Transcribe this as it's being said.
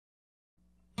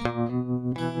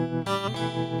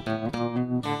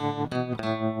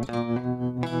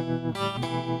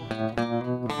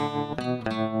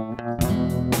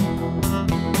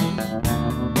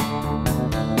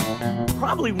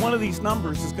Inevitably, one of these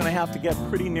numbers is going to have to get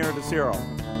pretty near to zero.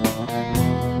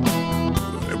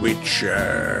 Which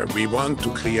we want to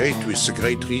create with the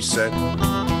Great Reset.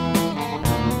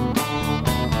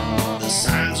 The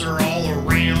signs are all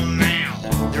around now.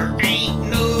 There ain't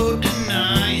no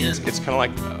denying. It's kind of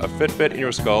like a Fitbit in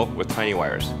your skull with tiny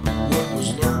wires. What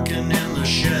was lurking in the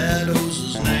shadows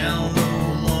is now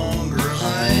no longer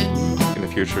hiding. In the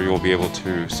future, you'll be able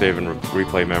to save and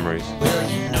replay memories.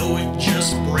 Well, you know it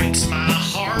just breaks my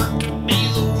heart to be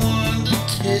the one to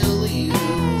tell you.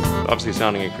 Obviously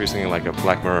sounding increasingly like a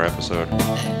Black Mirror episode.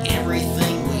 That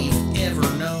everything we've ever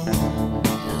known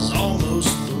is almost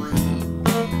through.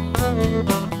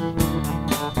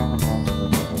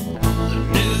 The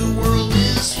new world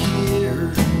is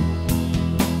here.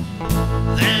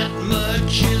 That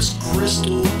much is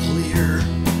crystal clear.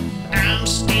 I'm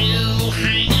still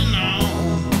hanging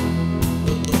on,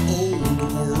 but the old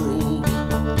world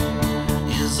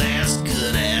is as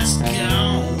good as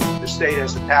gone. The state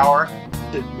has the power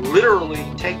to literally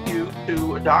take you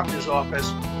to a doctor's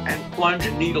office and plunge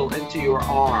a needle into your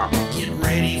arm. Get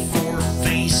ready for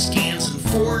face scans and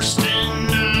forced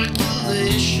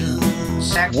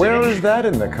inoculations. Where is that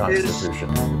in the Constitution?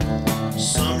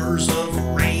 Summers of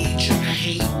rage and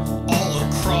hate all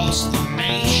across the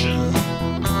nation.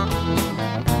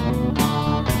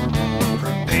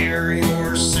 Prepare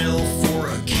yourself for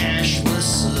a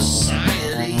cashless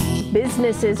society.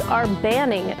 Businesses are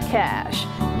banning cash.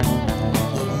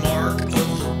 The mark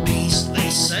of the beast, they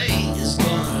say, is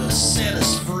gonna set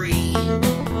us free. Yeah.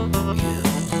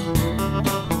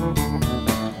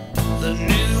 The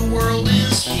new world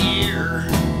is here.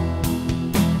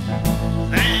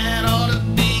 That ought to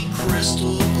be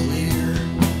crystal clear.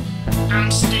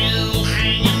 I'm still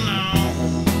hanging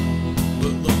on,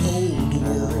 but the old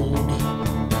world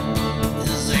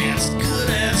is as good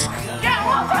as gone. Get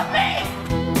off of me!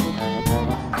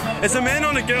 It's a man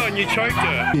on a girl and you choked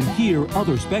her. And hear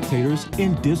other spectators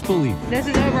in disbelief. This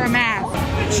is over a mask.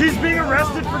 She's being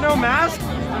arrested for no mask?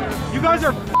 You guys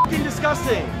are f***ing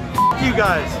disgusting. F*** you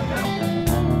guys.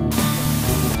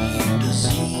 You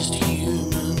diseased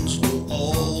humans will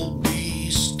all be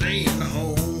staying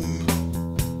home.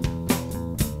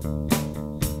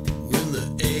 When the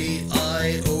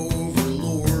AI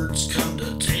overlords come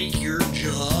to take your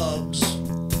jobs,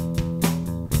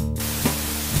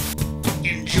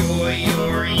 enjoy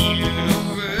your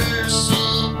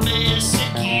universal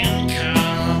basic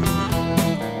income.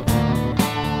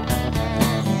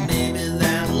 Maybe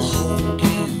that'll hold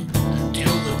you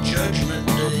until the judgment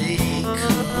day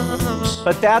comes.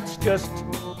 But that's just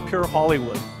pure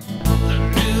Hollywood. The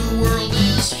new world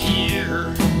is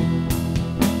here.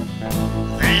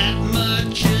 That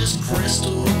much is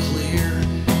crystal clear.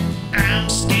 I'm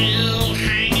still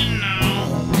hanging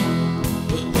on,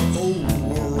 but the old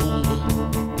world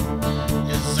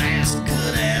is as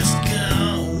good as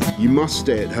gone. You must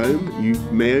stay at home. You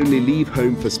may only leave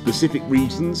home for specific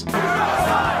reasons.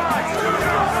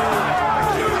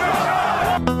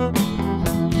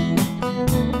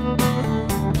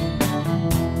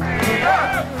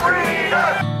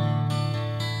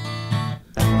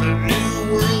 The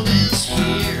new world is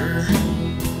here.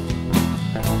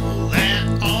 That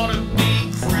ought to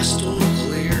be crystal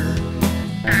clear.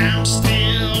 I'm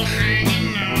still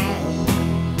hanging on,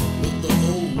 but the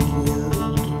old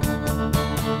world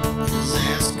is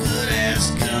as good as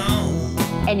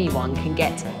gone. Anyone can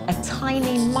get a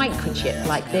tiny microchip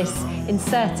like this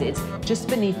inserted just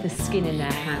beneath the skin in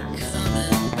their hand.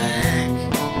 Coming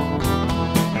back.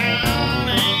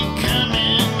 Ain't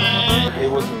coming back. It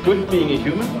was good being a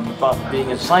human, but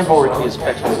being a cyborg is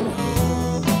better.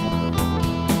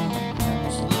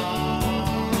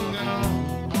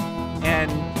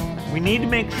 And we need to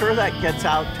make sure that gets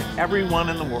out to everyone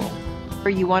in the world.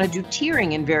 You want to do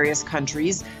tiering in various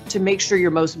countries to make sure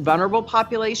your most vulnerable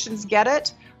populations get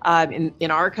it.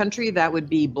 In our country, that would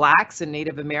be Blacks and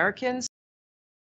Native Americans.